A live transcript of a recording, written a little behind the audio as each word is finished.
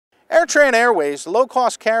AirTran Airways, the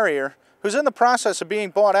low-cost carrier, who's in the process of being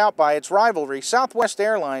bought out by its rivalry, Southwest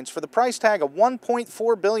Airlines, for the price tag of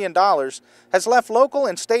 $1.4 billion, has left local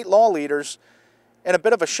and state law leaders in a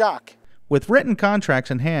bit of a shock. With written contracts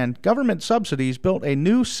in hand, government subsidies built a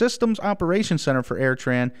new systems operations center for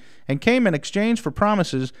AirTran and came in exchange for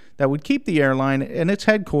promises that would keep the airline in its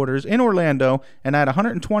headquarters in Orlando and add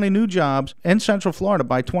 120 new jobs in Central Florida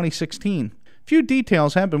by 2016. Few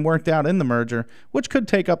details have been worked out in the merger, which could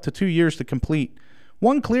take up to 2 years to complete.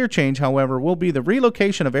 One clear change, however, will be the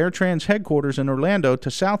relocation of AirTran's headquarters in Orlando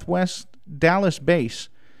to Southwest Dallas base,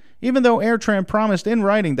 even though AirTran promised in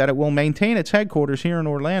writing that it will maintain its headquarters here in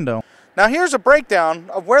Orlando. Now here's a breakdown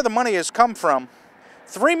of where the money has come from.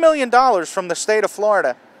 $3 million from the state of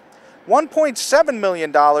Florida, $1.7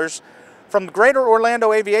 million from the Greater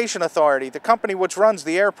Orlando Aviation Authority, the company which runs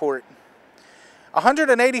the airport,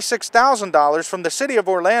 $186,000 from the city of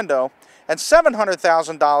Orlando, and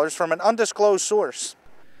 $700,000 from an undisclosed source.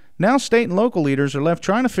 Now state and local leaders are left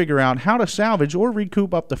trying to figure out how to salvage or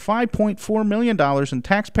recoup up to $5.4 million in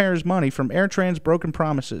taxpayers' money from AirTran's broken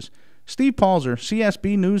promises. Steve Palzer,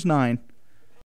 CSB News 9.